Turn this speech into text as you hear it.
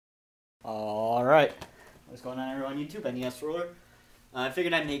Alright, what's going on everyone on YouTube? NES Ruler. I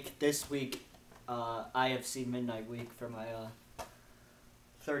figured I'd make this week IFC Midnight Week for my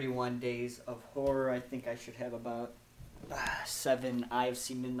 31 days of horror. I think I should have about 7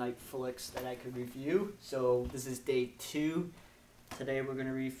 IFC Midnight flicks that I could review. So this is day 2. Today we're going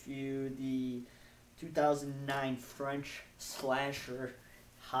to review the 2009 French slasher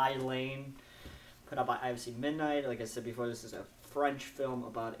High Lane, put out by IFC Midnight. Like I said before, this is a French film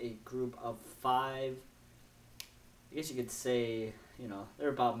about a group of 5, I guess you could say, you know, they're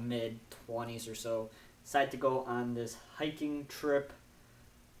about mid-20s or so, decide to go on this hiking trip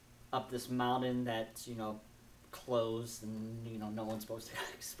up this mountain that's, you know, closed, and, you know, no one's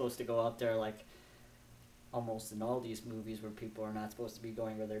supposed to go up there, like almost in all these movies where people are not supposed to be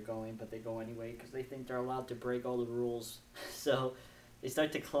going where they're going, but they go anyway because they think they're allowed to break all the rules. So they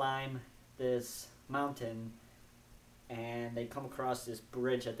start to climb this mountain, and they come across this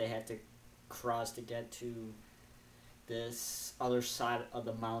bridge that they had to cross to get to this other side of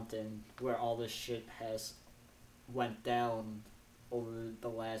the mountain where all this shit has went down over the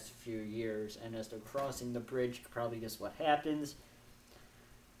last few years. And as they're crossing the bridge, you can probably guess what happens.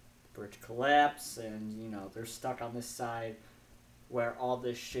 The bridge collapses, and, you know, they're stuck on this side where all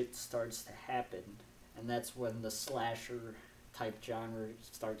this shit starts to happen. And that's when the slasher type genre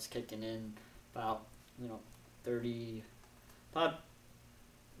starts kicking in. About, you know,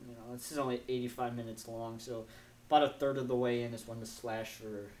 this is only 85 minutes long, so about a third of the way in is when the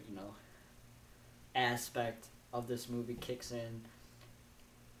slasher, you know, aspect of this movie kicks in,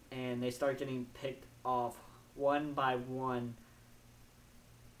 and they start getting picked off one by one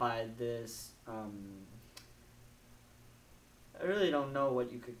by this, I really don't know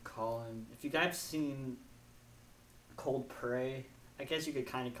what you could call him. If you guys have seen Cold Prey, I guess you could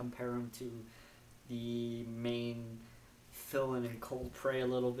kind of compare him to the main villain in Cold Prey a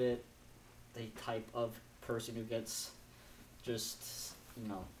little bit. The type of person who gets just, you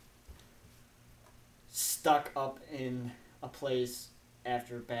know, stuck up in a place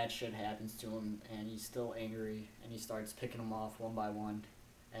after bad shit happens to him, and he's still angry, and he starts picking them off one by one,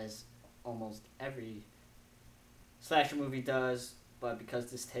 as almost every slasher movie does. But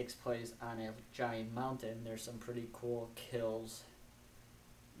because this takes place on a giant mountain, there's some pretty cool kills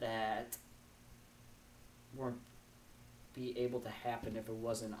that weren't be able to happen if it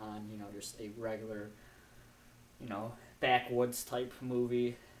wasn't on, you know, just a regular, you know, backwoods type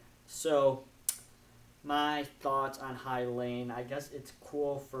movie. So my thoughts on High Lane: I guess it's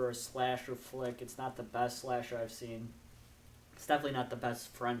cool for a slasher flick. It's not the best slasher I've seen. It's definitely not the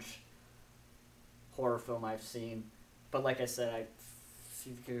best French horror film I've seen. But like I said, if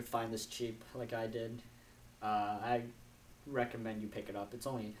you could find this cheap like I did, I recommend you pick it up. It's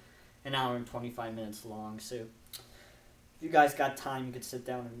only an hour and 25 minutes long, so if you guys got time, you could sit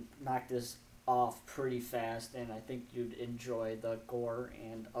down and knock this off pretty fast, and I think you'd enjoy the gore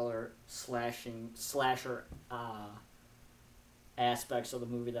and other slasher aspects of the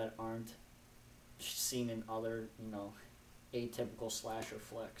movie that aren't seen in other, you know, atypical slasher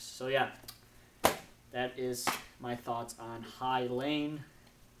flicks. So yeah, that is my thoughts on High Lane,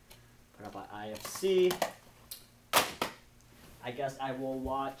 put out by IFC. I guess I will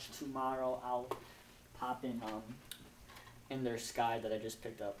watch tomorrow. I'll pop in their Sky that I just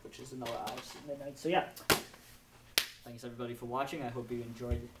picked up, which is another IFC Midnight. So yeah, thanks everybody for watching. I hope you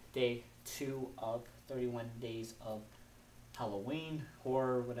enjoyed day 2 of 31 days of Halloween,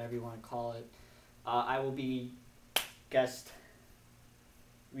 horror, whatever you want to call it. I will be guest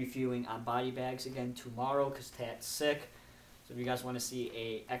reviewing on Body Bags again tomorrow because Tat's sick. So if you guys want to see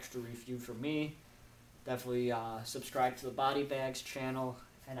a extra review from me, definitely subscribe to the Body Bags channel,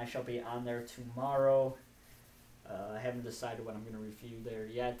 and I shall be on there tomorrow. I haven't decided what I'm going to review there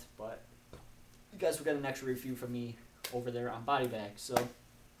yet, but you guys will get an extra review from me over there on Body Bags. So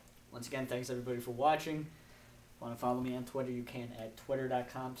once again, thanks everybody for watching. If you want to follow me on Twitter, you can at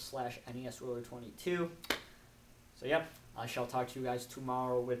twitter.com/NESRuler22. So yep, I shall talk to you guys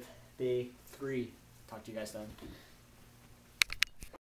tomorrow with day 3. Talk to you guys then.